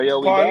Yo,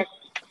 we Pardon? back?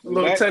 A We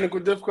little back? technical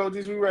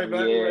difficulties. We right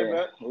back. We right Yeah,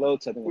 back. a little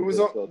technical We was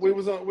on. We difficulty.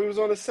 was on. We was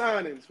on the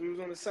signings. We was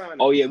on the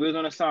Oh yeah, signings. we was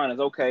on the signings.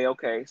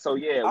 Okay. So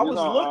yeah, I we was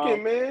gonna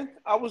looking, man.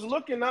 I was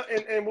looking,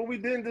 and what we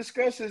didn't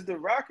discuss is the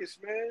Rockets,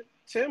 man.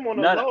 Tim on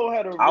the none. low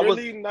had a I was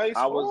really nice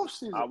I was off I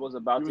season. was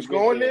about You to was get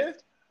going there. there,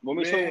 When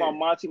we talking about man.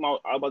 my team, I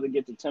was about to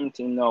get to Tim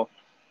team. No,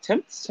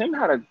 Tim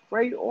had a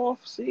great off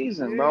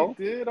season, Yeah, he bro.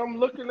 did. I'm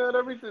looking at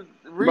everything.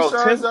 Bro,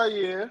 Resigned Tim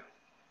Zaire,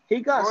 he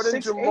got brought in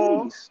six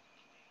Jamal, A's.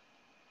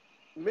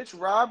 Mitch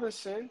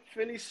Robinson,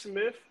 Finney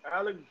Smith,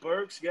 Alec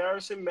Burks,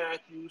 Garrison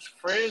Matthews,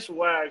 Franz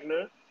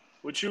Wagner,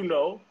 which you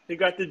know. He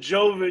got the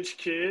Jovic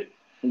kid.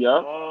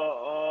 Yup.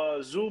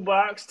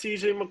 Zubox,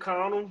 T.J.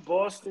 McConnell,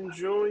 Boston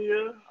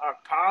Jr.,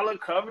 Akpala,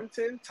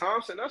 Covington,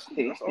 Thompson.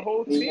 He That's a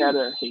whole he had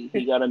team. a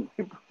he had a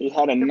He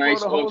brought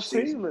nice a off whole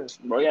season, team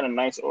in. bro. He had a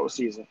nice off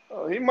season.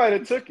 Oh, he might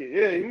have took it.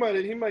 Yeah,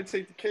 he might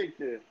take the cake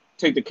there.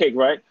 Take the cake,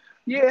 right?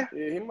 Yeah.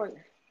 Yeah, he might.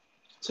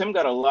 Tim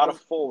got a lot of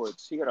That's,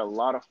 forwards. He got a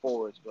lot of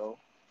forwards, bro.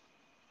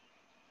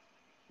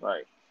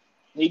 Like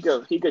he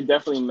could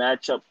definitely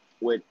match up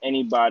with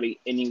anybody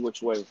any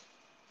which way.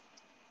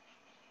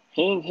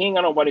 He ain't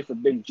got nobody for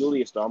Big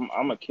Julius though. I'm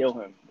gonna kill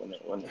him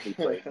when he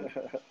plays me.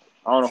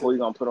 I don't know who he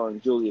gonna put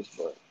on Julius,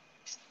 but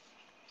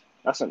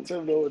that's a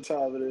Tim know what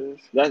time it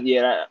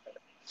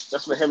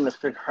that's for him to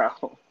figure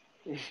out.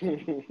 is.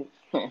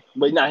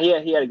 But nah, he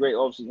had a great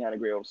offseason. He had a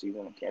great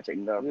offseason. I can't take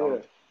nothing from Yeah,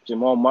 him.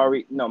 Jamal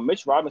Murray, no,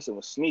 Mitch Robinson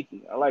was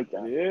sneaky. I like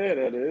that. yeah,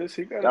 that is.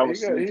 That was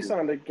He sneaky.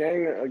 signed a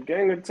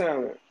gang of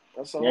talent.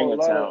 That's a Gang whole of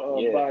lot talent.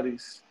 of Yeah,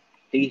 bodies.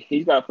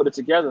 he's got to put it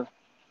together.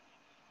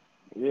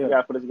 He Yeah.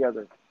 got to put it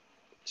together.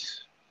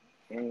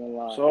 Ain't gonna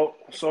lie.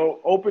 So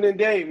opening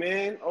day,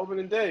 man.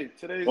 Opening day.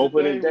 Today's the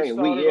Opening day we day.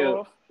 started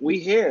off. We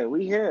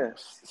here.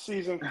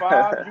 Season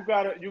 5. You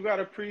got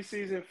a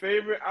preseason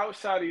favorite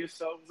outside of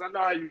yourself? 'Cause I know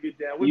how you get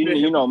down. We've been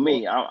You here know before.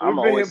 me. We've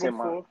been here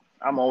before.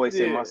 I'm always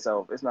saying Yeah.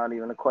 myself. It's not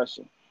even a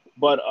question.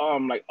 But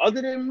like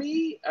other than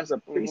me as a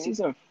Mhm.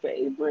 preseason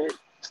favorite,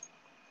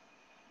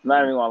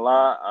 not even gonna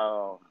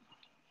lie.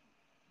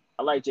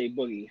 I like Jay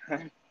Boogie.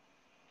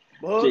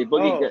 Jay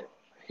Book. Boogie, Oh,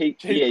 J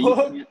yeah.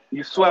 Book. You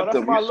Oh, swept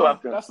him. You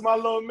swept him. that's my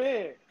little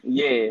man.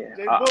 Yeah.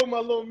 J Book, my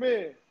little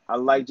man. I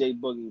like Jay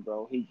Boogie,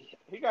 bro. He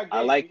got I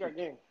game. He like got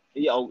game.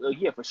 yeah,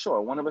 yeah, for sure,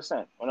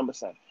 100%,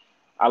 100%.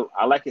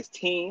 I like his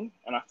team,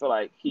 and I feel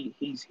like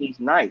he's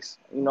nice.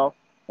 You know,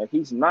 like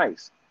he's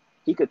nice.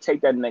 He could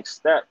take that next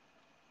step.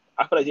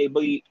 I feel like Jay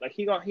Boogie, like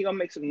he gonna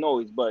make some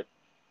noise, but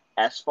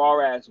as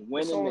far as It's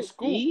winning on the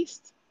Scoop.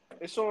 East,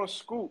 It's on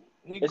Scoop.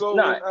 He it's go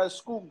not. as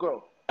Scoop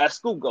go. As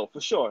Scoop go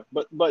for sure,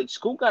 but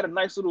Scoop got a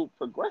nice little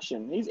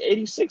progression. He's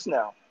 86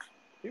 now.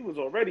 He was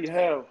already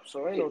hell,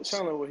 so ain't no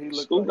telling what he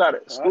looked Scoop like. got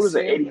it. I Scoop is see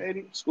an him. 80.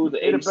 80. Scoop's an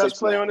He the best 86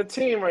 player now. on the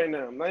team right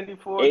now.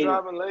 94 80.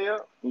 driving layup.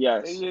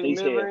 Yes, 88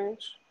 he's mid here.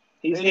 range.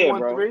 He's here, 81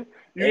 bro. three.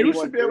 You used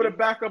to 81 be able to 3.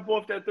 back up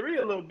off that three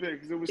a little bit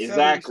because it was 70, so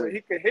Exactly.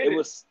 he could hit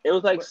it. It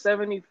was like But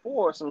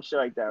 74 or some shit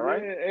like that,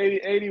 right? yeah,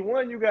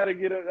 81, you got to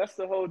get up. That's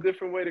the whole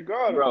different way to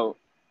guard him. Bro,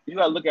 you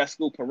gotta look at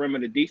Scoop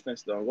perimeter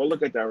defense though. Go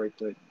look at that right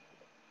quick.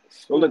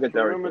 Go look Scoop at that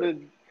right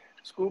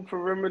quick.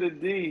 perimeter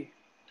D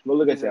Go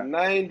look at is a that.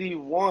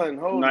 91.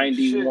 Holy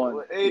shit. 91.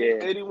 With Yeah.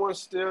 81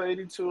 still,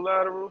 82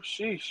 lateral.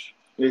 Sheesh.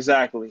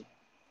 Exactly.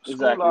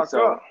 Scoop lock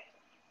So, up.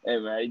 hey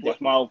man, What?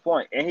 that's my whole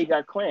point. And he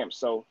got clamps,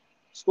 so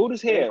Scoot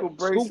is here. Ankle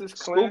braces,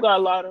 Scoot clamps. got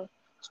a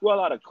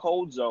lot of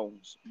cold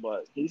zones,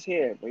 but he's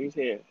here. But he's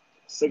here. And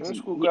 60.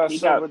 Scoop got He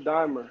got Silver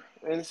Dimer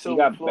and he Silver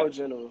got Floor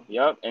General.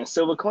 Yep, and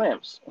silver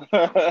clamps.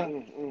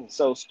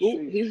 So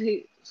Scoot,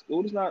 Sheesh.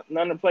 Scoot is not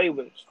nothing to play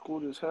with.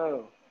 Scoot as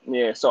hell.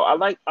 Yeah, so I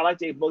like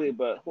Jay Boogie,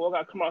 but who I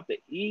got to come out the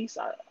East?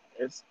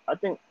 I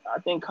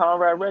think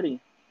Conrad Ready.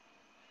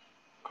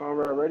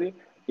 Conrad ready?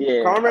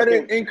 Yeah, I Conrad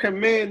think in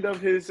command of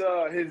his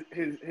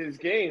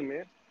game,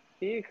 man.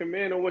 He in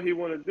command of what he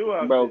want to do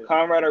out bro, there.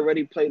 Conrad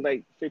already played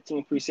like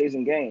 15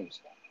 preseason games.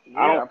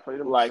 I Yeah, don't I played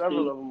him like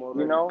several he, of them you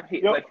already. know,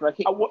 he Yo, like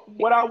he,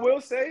 what I will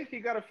say, he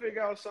got to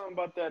figure out something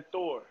about that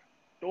Thor.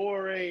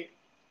 Thor ain't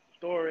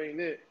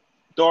it.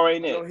 Thor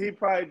ain't I know it. he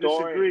probably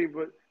Thor ain't, disagree,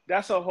 but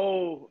that's a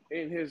hole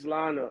in his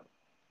lineup.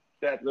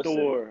 That listen,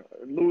 Thor,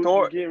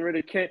 Thor. getting rid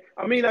of Kane.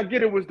 I mean, I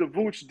get it was the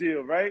Vooch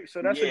deal, right?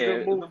 So that's a Yeah,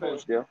 good it was move a for him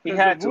Vooch deal. He because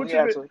the had to. He Vooch of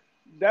had it, to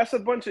that's a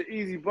bunch of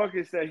easy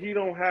buckets that he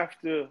don't have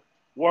to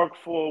work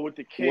for with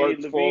the Cade work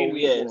Levine for.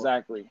 Yeah, anymore.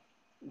 exactly.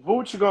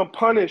 Vooch gonna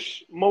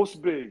punish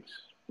most bigs,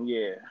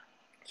 Yeah,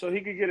 so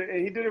he could get it,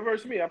 and he did it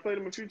versus me. I played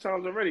him a few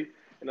times already,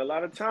 and a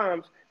lot of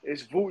times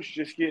it's Vooch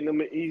just getting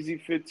him an easy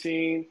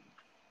 15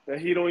 that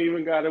he don't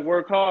even got to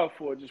work hard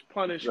for. Just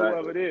punish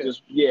whoever exactly. it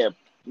is.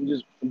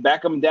 Just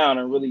back him down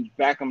and really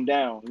back him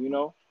down. You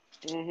know,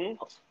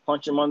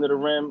 punch him under the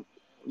rim.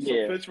 So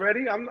Yeah, Fitz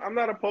ready? I'm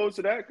not opposed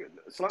to that.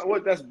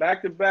 What that's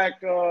back to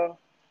back.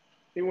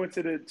 He went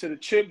to the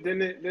chip, then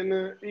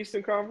the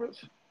Eastern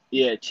Conference.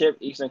 yeah. Chip,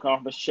 Eastern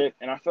Conference chip,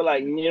 and I feel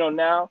like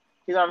now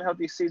he's having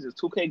healthy seasons.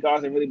 2K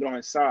guys have really been on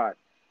his side.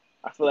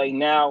 I feel like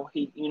now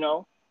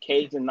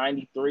Cade's in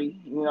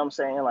 93. You know what I'm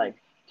saying? Like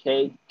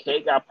Cade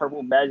got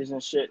purple badges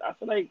and shit. I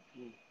feel like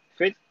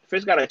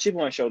Fitz got a chip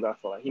on his shoulder. I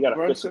feel like he got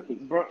a physical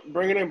piece.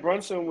 Bringing in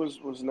Brunson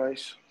was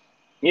nice.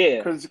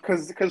 Yeah, because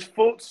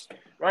Fultz,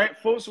 right?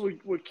 Fultz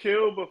would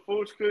kill, but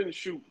Fultz couldn't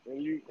shoot,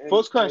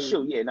 Fultz couldn't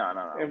shoot. Yeah,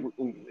 no.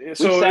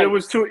 So it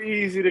was too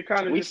easy to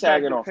kind of just stack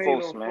sagging the on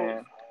paint Fultz, on man.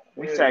 Fultz.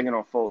 We sagging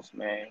on Fultz,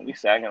 man. We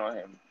sagging on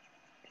him.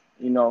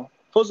 You know,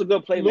 Fultz a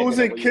good playmaker.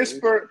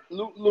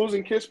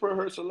 Losing Kispert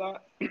hurts a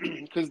lot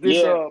because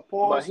this but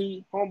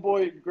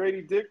homeboy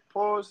Grady Dick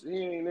pause, he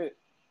ain't it.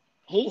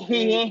 He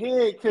ain't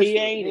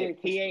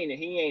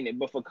it.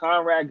 But for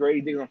Conrad,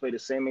 Grady Dick gonna play the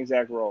same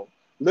exact role.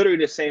 Literally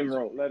the same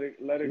role. Let it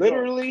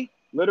literally,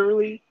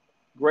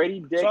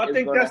 Grady Dick. So I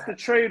think that's the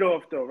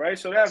trade-off, though, right?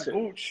 So that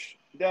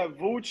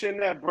Vooch and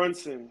that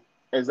Brunson.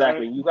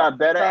 Exactly. Right? You got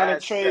better kind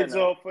of trades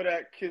off for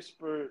that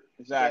Kispert.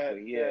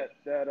 Exactly.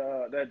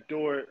 That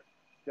Dort.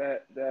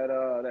 That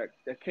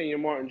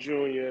Kenyon Martin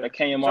Jr. That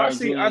Kenyon Martin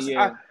Jr.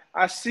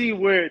 I see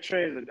where it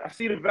trades. I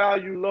see the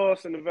value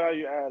lost and the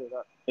value added.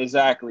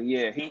 Exactly.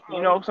 Yeah.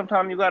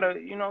 Sometimes you gotta,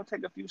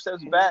 take a few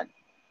steps back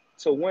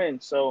to win.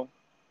 So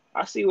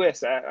I see where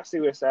it's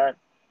at.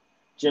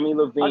 Jimmy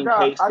Levine,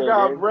 I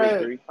got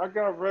red. I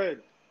got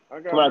red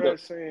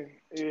saying,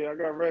 I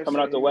got red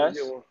coming out the West.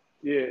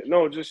 Yeah,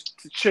 no, just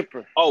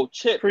Chipper. Oh,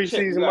 Chip.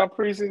 Preseason, Chip, my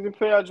preseason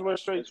play, I just went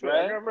straight to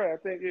red. I got red. I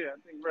think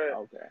red.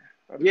 Okay.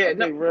 I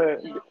think red.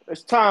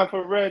 It's time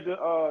for red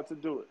to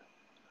do it.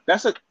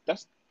 That's a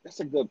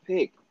good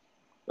pick.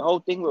 The whole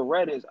thing with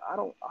red is I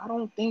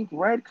don't think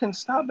red can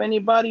stop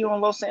anybody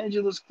on Los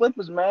Angeles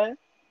Clippers, man.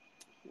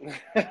 So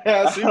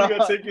you're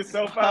gonna take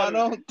yourself out.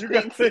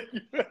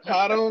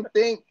 I don't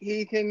think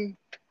he can.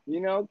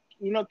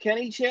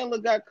 Kenny Chandler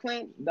got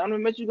clamps.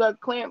 Donovan Mitchell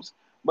got clamps,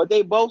 but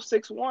they both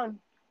 6'1".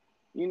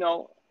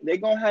 They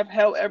gonna have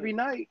hell every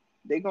night.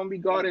 They gonna be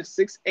guarding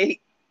 6'8"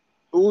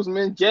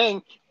 Ousmane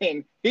Dieng,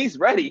 and he's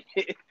ready.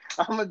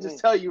 I'm gonna just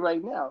tell you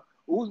right now,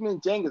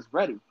 Ousmane Dieng is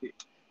ready. You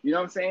know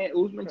what I'm saying?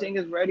 Ousmane Dieng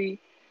is ready.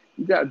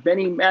 You got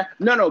Benny Mac.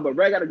 No, but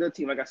Red got a good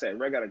team. Like I said,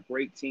 Red got a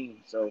great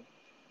team. So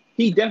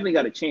he definitely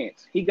got a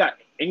chance. He got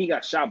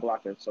shot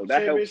blockers. So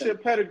that helps.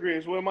 Championship pedigree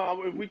is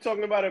if we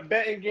talking about a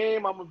betting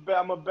game, I'm a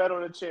bet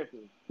on a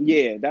champion.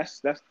 Yeah,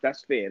 that's fair.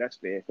 That's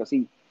fair because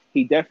he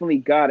definitely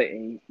got it,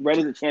 and Red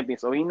is a champion,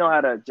 so he know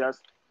how to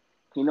adjust.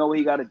 He know what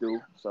he got to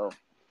do. So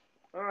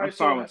all right.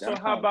 So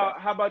how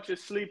about your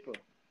sleeper?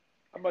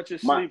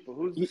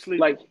 Who's the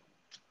sleeper? Like,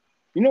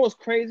 you know what's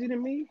crazy to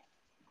me?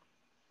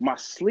 My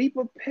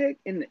sleeper pick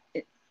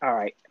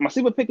my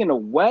sleeper pick in the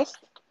West.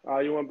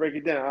 You want to break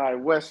it down? All right,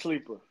 West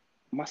sleeper.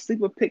 My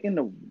sleeper pick in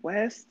the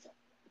West.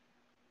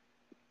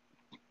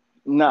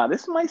 Nah,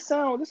 this might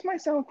sound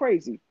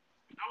crazy.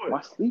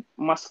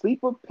 My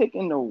sleeper pick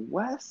in the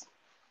West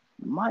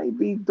might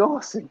be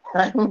Dawson.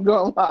 I ain't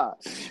gonna lie.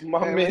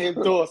 My man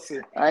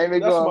Dawson. I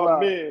ain't gonna lie.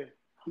 That's my man.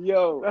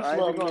 Yo, that's I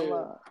ain't gonna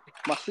lie.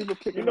 My sleeper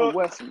pick in the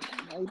West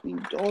might be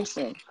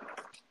Dawson.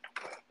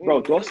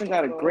 Bro, Dawson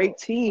got a great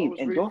team,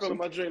 and Dawson.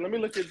 My dream. Let me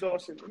look at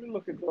Dawson, bro. I'm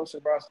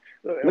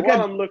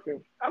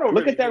looking, I don't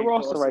look at that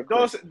roster right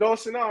quick.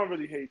 Dawson, I don't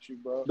really hate you,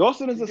 bro.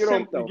 Dawson is a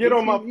simp, though. You get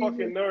on my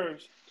fucking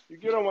nerves.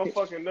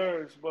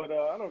 But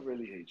I don't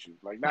really hate you.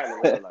 Like, not in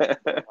real life.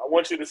 I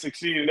want you to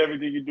succeed in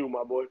everything you do,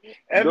 my boy.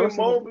 Evan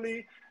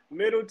Mobley,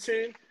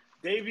 Middleton,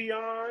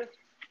 Davion,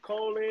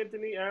 Cole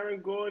Anthony,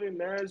 Aaron Gordon,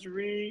 Naz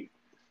Reid,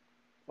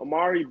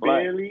 Amari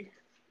Bailey,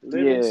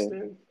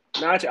 Livingston.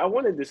 Najee. I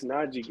wanted this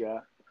Najee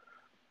guy.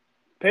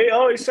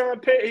 He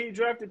signed he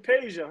drafted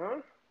Peja,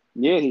 huh?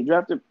 Yeah, he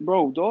drafted,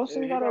 bro.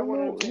 Dawson got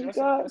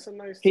that's a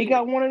nice team. He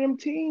got one of them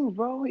teams,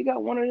 bro. He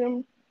got one of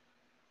them,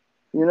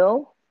 And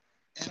I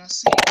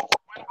see what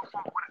a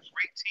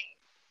great team.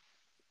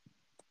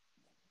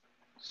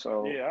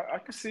 So yeah, I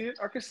can see it.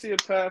 I can see a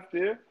path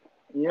there.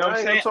 You know what I'm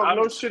saying? I ain't gonna talk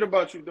no shit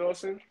about you,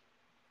 Dawson.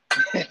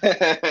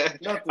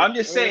 I'm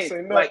just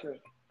saying, like,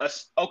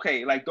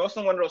 like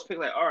Dawson, one of those picks.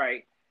 Like, all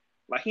right.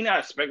 Like, he not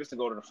expected to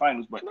go to the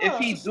finals, but if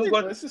he go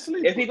to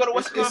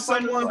Western Conference,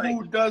 someone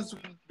who does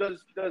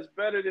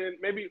better than,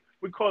 maybe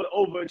we call it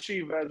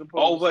overachiever as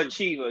opposed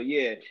overachiever.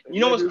 Yeah,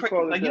 you know what's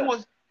crazy?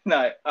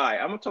 Like, all right,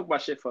 I'm gonna talk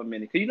about shit for a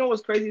minute. Cause you know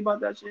what's crazy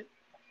about that shit?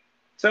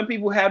 Some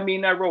people had me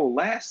in that role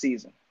last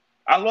season.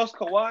 I lost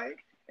Kawhi,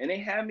 and they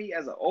had me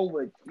as an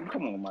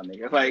Come on, my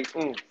nigga. Like,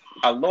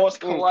 I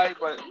lost Kawhi,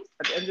 but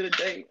at the end of the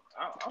day,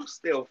 I'm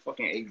still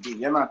fucking AD.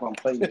 You're not gonna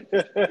play me.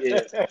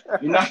 Yeah,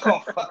 you're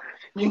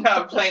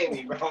not playing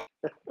me, bro.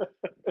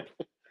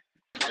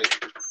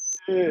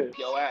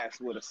 Your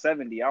ass with a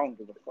 70. I don't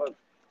give a fuck.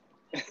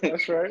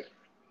 That's right.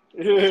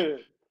 Yeah.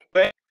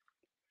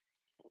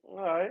 All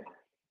right.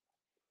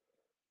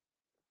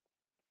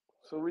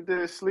 So we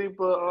did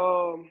sleeper.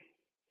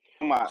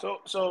 For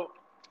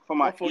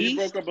my East, you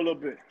broke up a little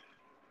bit.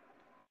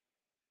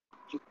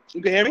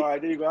 You can hear me? All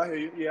right, there you go. I hear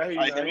you. Yeah, I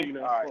hear you.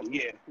 All right,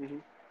 yeah. Mm-hmm.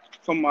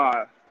 For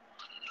my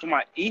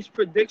East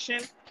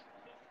prediction,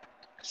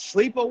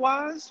 sleeper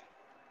wise.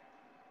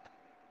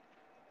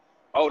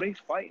 Oh, they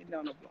fighting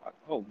down the block.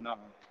 Oh no.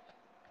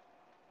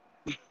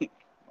 My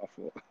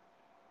fault.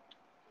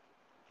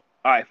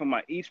 All right, for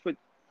my East,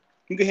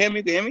 you can hear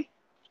me.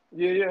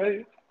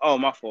 Yeah. Oh,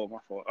 my fault.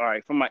 All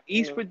right, for my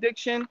East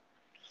prediction,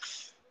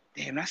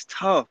 damn, that's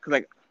tough. Cause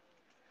like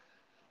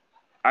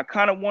I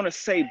kind of want to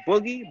say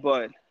Boogie,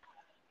 but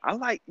I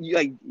like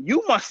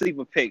you my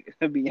sleeper pick.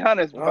 To be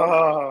honest,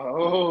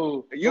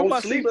 bro, you don't my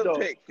sleep sleeper though.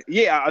 pick.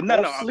 Yeah,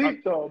 Don't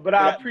sleep though. But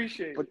I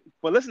appreciate it.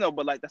 But listen though,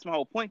 but like that's my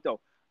whole point though.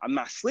 I'm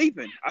not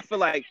sleeping. I feel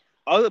like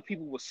other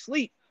people will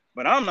sleep,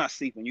 but I'm not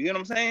sleeping. You get what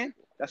I'm saying?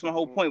 That's my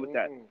whole point with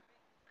that.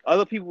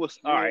 Other people was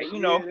all right, you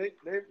know.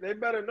 They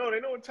better know.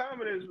 They know what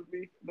time it is with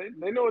me.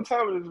 They know what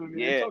time it is with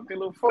me. Yeah. They talk their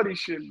little funny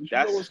shit, but you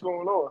know what's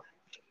going on.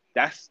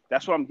 That's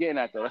what I'm getting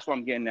at though. That's what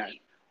I'm getting at.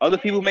 Other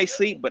people may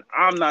sleep, but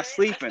I'm not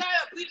sleeping.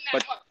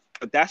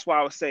 But that's why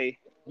I would say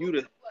you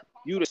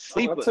the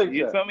sleeper.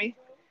 You feel me?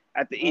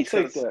 At the East,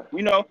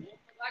 you know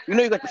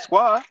you got the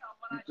squad.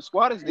 The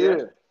squad is there.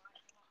 Yeah.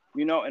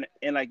 You know,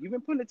 and like you've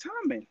been putting the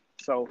time in.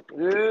 So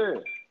yeah,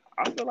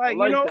 I feel like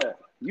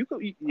you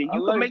could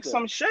make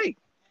some shake.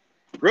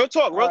 Real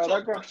talk.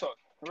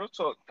 Real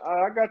talk.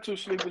 I got two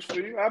sleepers for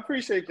you. I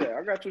appreciate that.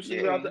 I got two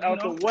sleepers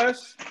out the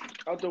West.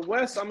 Out the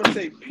West, I'm gonna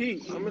say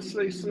Pete. I'm gonna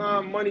say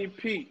Snob Money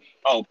Pete.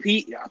 Oh,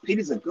 Pete. Yeah, Pete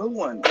is a good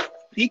one.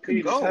 Pete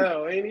could go. Pete is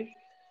hell, ain't he?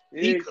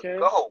 Yeah, Pete could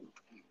go.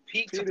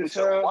 Pete is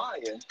hell.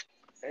 Fire.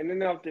 And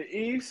then out the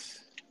East,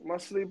 my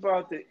sleeper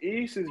out the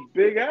East is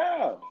Big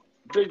Al.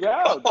 Big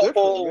Al,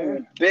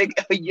 man. Big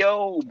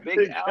Al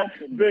Big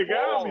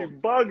Al be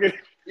bugging.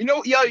 You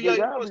know, Big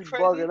Al be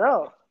crazy? Bugging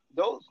out.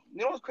 Those,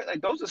 you know what's crazy?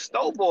 Like those are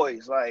Stowe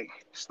boys. Like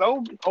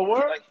Stowe. Oh,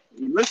 what? Like,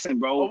 listen,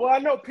 bro. Oh, well, I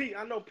know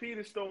Pete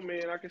is Stowe,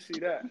 man. I can see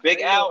that.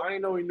 Big Al. I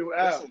ain't know he knew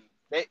Al. Listen,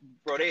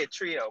 they a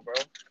trio, bro.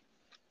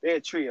 They're a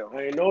trio.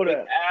 I ain't know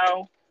that.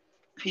 Al,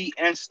 Pete,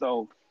 and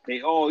Stowe.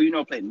 They all,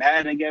 play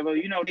Madden together.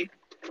 You know, they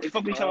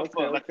fuck each other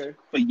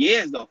for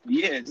years though. For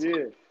years.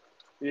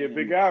 Yeah.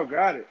 Big Al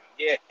got it.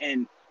 Yeah,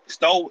 and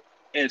Stowe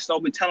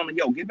been telling them,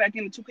 yo, get back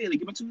in the 2K league,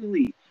 get back to the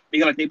league.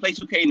 Because like they played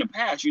 2K in the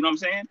past, you know what I'm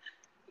saying?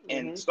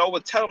 And Stowe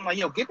would tell them like,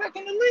 yo, get back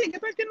in the league.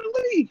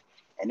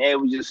 And they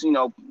would just,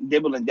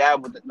 dibble and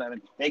dabble.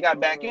 They got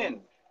back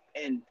in,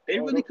 and they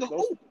really could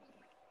hoop.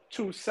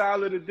 Two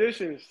solid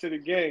additions to the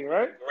gang,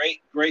 right?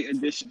 Great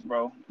additions,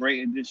 bro.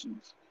 Great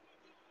additions.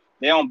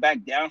 They don't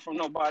back down from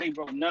nobody,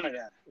 bro. None of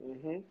that.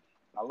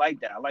 I like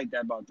that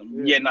about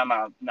them. Yeah,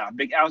 nah.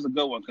 Big Al's a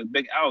good one because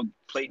Big Al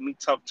played me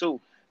tough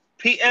too.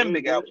 Pete and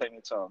Big Al played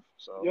me tough.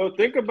 So yo,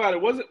 think about it.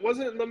 Wasn't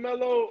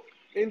LaMelo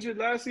injured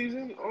last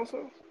season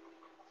also?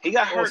 He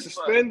got hurt,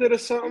 suspended or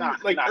something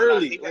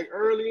early in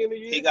the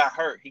year. He got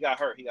hurt.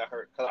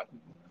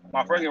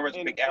 My first game was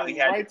Big Al. He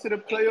had right to the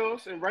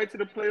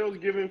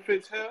playoffs, giving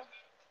Fitz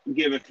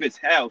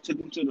hell. Took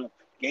him to the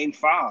game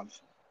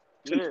 5.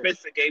 Took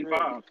Fitz to game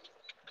 5.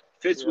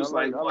 Fitz was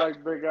I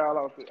like Big Al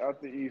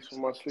out the East for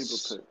my sleeper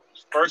pick.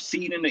 First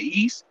seed in the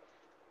East.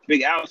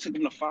 Big Al took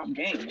him to 5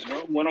 games,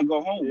 bro. Want to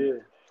go home? Yeah.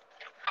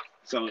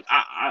 So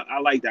I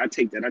like that. I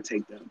take that,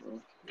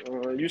 bro.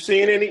 You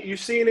seen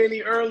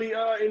any early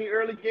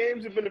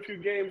games? There've been a few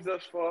games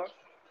thus far.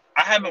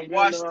 I haven't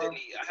watched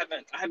any. I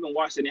haven't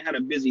watched any. I had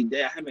a busy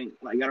day. I haven't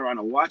got around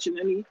to watching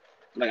any.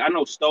 Like I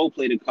know Stowe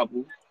played a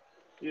couple.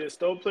 Yeah,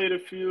 Stowe played a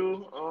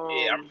few.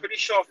 Yeah, I'm pretty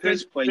sure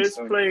Fitz played. Fitz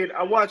played.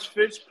 I watched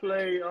Fitz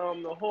play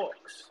the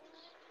Hawks.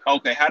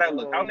 Okay, how'd that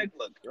look? How'd Nick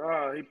look?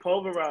 He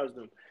pulverized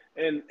them.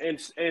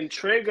 And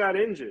Trey got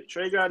injured.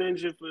 Trey got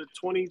injured for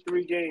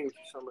 23 games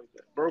or something like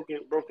that.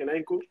 Broken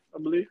ankle, I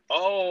believe.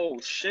 Oh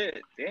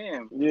shit!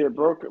 Damn. Yeah,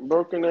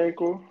 broken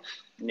ankle.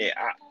 Yeah,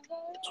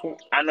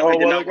 I know.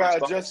 They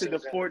got adjusted to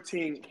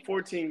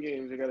 14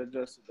 games. They got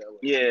adjusted that way.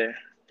 Yeah.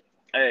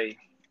 Hey,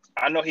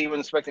 I know he was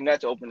expecting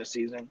that to open the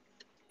season.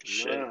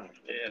 Shit. Nah.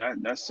 Yeah,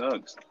 that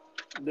sucks.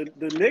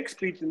 The Knicks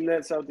beat the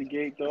Nets out the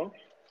gate though.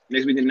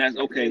 Knicks beat the Nets.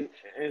 Okay.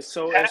 And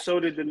so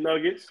did the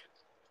Nuggets.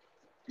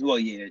 Well,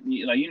 yeah,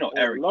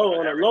 Eric.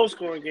 On a low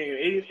scoring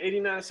game,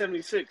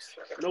 89-76.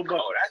 No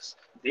buckets.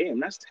 Oh,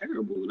 that's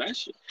terrible. That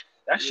shit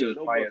was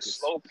probably a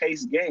slow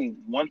paced game.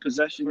 One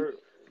possession.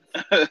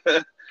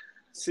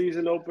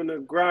 Season opener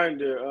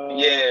grinder.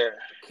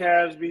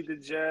 Cavs beat the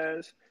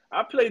Jazz.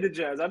 I played the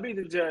Jazz. I beat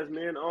the Jazz,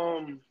 man.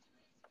 Tyler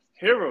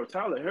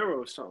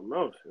Hero is something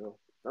else, yo.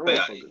 That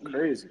motherfucker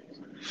crazy.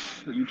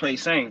 You play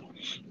Sane.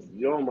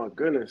 Yo, my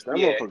goodness. That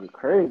motherfucker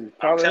crazy.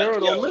 Tyler Hero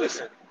don't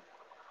miss.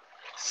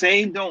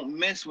 Sane don't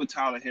miss with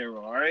Tyler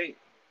Hero, all right?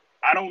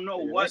 I don't know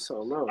what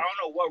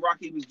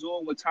Rocky was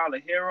doing with Tyler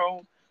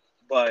Hero,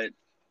 but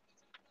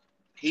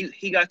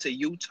he got to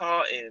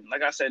Utah and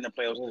like I said in the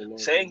playoffs,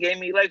 Sane gave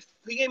me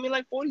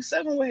like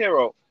 47 with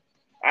Hero.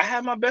 I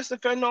had my best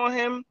defender on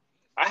him.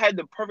 I had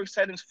the perfect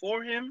settings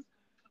for him.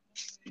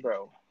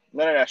 Bro,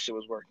 none of that shit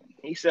was working.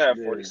 He still had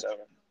 47.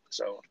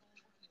 So,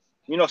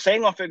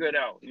 Sane gonna figure it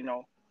out,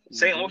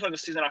 Sane looks like the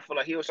season, I feel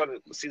like he will start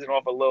the season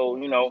off a little,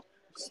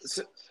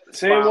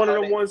 Same one of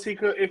the ones he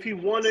could, if he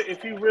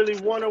really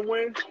want to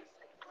win,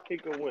 he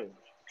could win.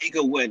 He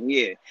could win,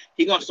 yeah.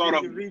 He gonna start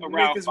off around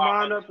make his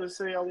mind up and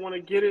say, I want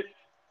to get it.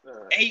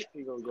 He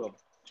gonna go.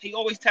 He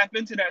always tap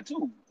into that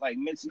too. Like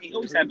he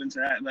always tap into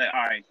that. Like,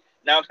 all right,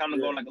 now it's time to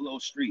go on like a little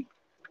streak,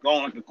 go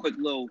on like a quick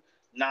little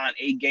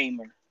 9-8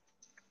 gamer.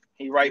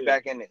 He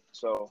back in it.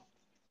 So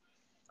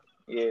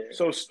Yeah.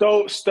 So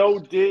Stowe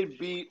did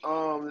beat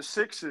the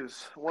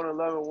Sixers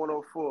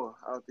 111-104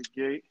 out the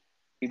gate.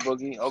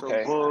 Boogie. So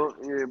Okay.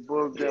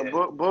 Boog down. Yeah.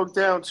 Boog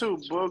down too.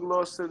 Boog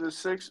lost to the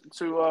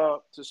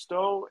to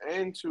Stowe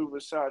and to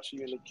Versace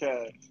in the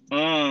Cavs.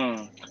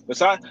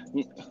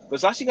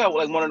 Versace got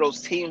like one of those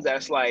teams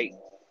that's like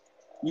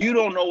you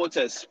don't know what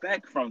to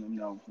expect from them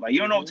though. Like you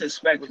don't know what to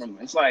expect from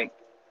them. It's like,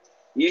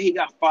 yeah, he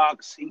got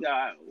Fox. He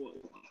got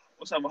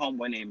what's up, a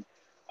homeboy name?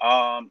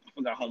 I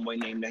forgot homeboy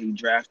name that he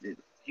drafted.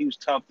 He was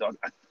tough though.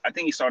 I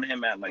think he started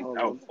him at like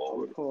out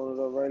forward. I'm pulling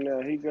it up right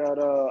now. He got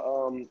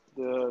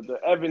the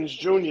Evans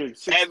Jr.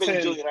 6'10".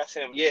 Evans Jr. That's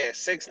him. Yeah,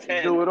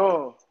 6'10". Do it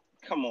all.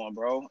 Come on,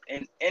 bro.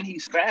 And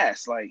he's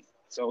fast. Like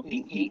so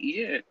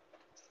he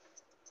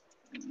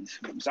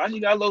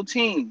Versace got a little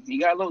team. He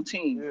got a little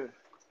team. Yeah.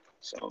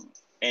 So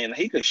and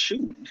he could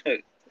shoot.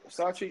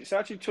 Versace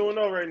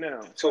 2-0 right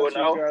now.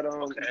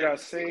 2-0. He got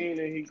Sane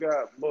and he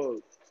got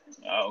Boog.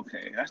 Oh,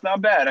 okay, that's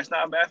not bad. That's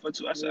not bad for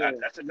two. That's a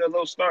good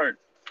little start.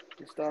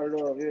 He started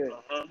off, yeah.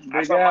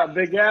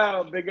 Big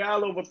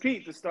Al over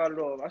Pete to start it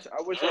off.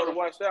 I wish I would have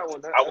watched that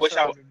one. I wish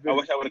I would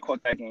have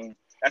caught that game.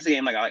 That's a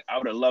game like I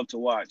would have loved to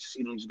watch.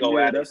 See them just go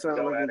at it. That sounds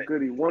like a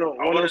goodie.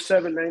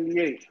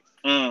 107-98.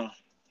 I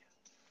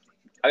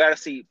gotta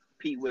see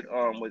Pete with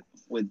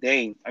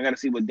Dame. I gotta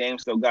see what Dame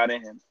still got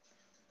in him.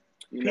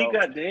 Pete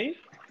got Dame?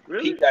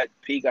 Really?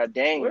 Pete got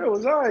Dame. Where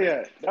was I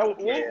at?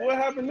 What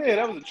happened there?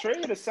 That was a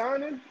trade, a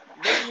signing?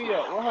 Break me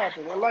up. What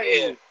happened?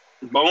 Enlighten me.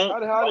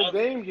 How did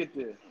Dame get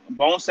there?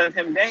 Bone sent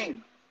him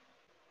Dame.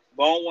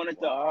 Bone wanted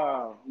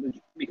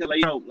because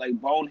like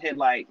Bone hit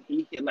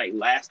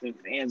lasting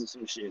fans or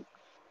some shit.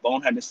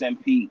 Bone had to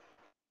send Pete.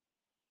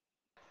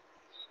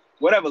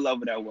 Whatever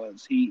level that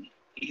was, he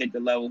hit the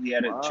level. He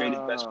had to trade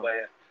his best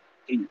player.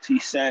 He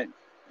sent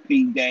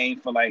Pete Dame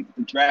for like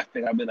the draft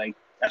pick. I'd be like,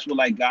 that's what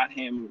like got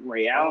him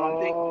Ray Allen.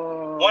 I think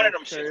one of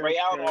them shits. Ray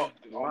Allen.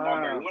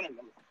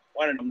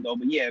 One of them though.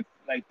 But yeah,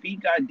 like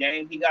Pete got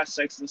Dame. He got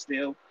Sexton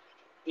still.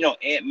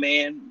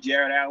 Ant-Man,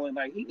 Jared Allen.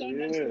 Like he got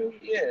nice still.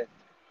 Yeah.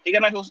 He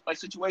got a nice like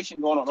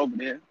situation going on over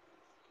there.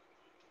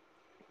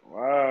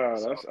 Wow,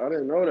 I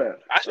didn't know that.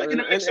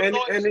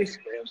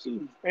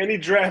 And he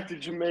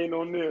drafted Jermaine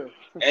O'Neal.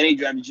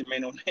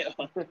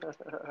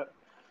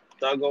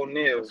 Doug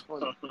O'Neal.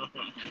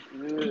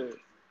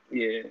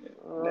 Yeah.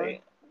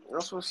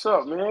 That's what's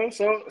up, man.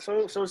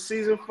 So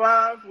season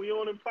 5, we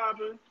on and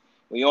popping.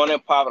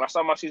 I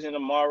start my season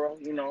tomorrow.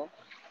 I'm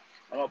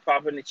gonna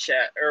pop in the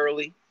chat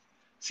early,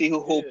 see who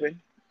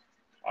hooping.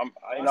 I'm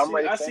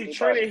ready. I see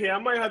Trent in here. I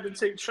might have to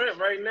take Trent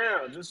right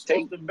now. Just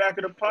take the back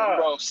of the pod.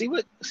 Bro, see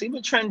what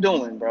Trent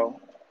doing, bro.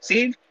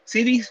 See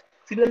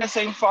that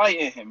same fire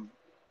in him.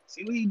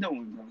 See what he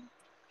doing, bro.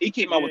 He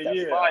came out with that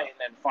fire in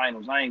that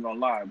finals. I ain't gonna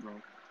lie, bro.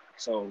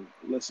 So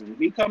listen, if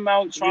he come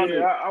out trying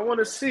to, I want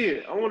to see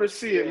it.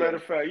 Matter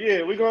of fact,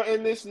 we're gonna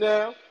end this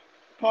now.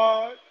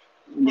 Pod.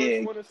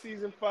 First one of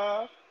season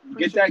 5.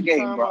 Get that game,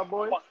 time, bro. My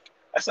boy.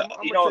 That's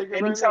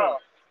anytime.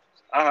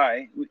 All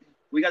right.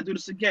 We gotta do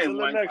this again.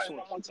 Until the next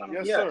one.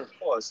 Yes, sir. Of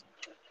course.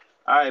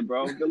 All right,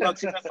 bro. Good luck,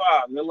 season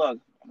 5. Good luck.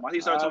 My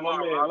season starts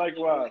tomorrow.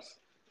 Likewise.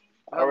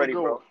 Already,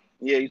 bro.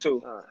 Yeah, you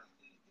too. All right.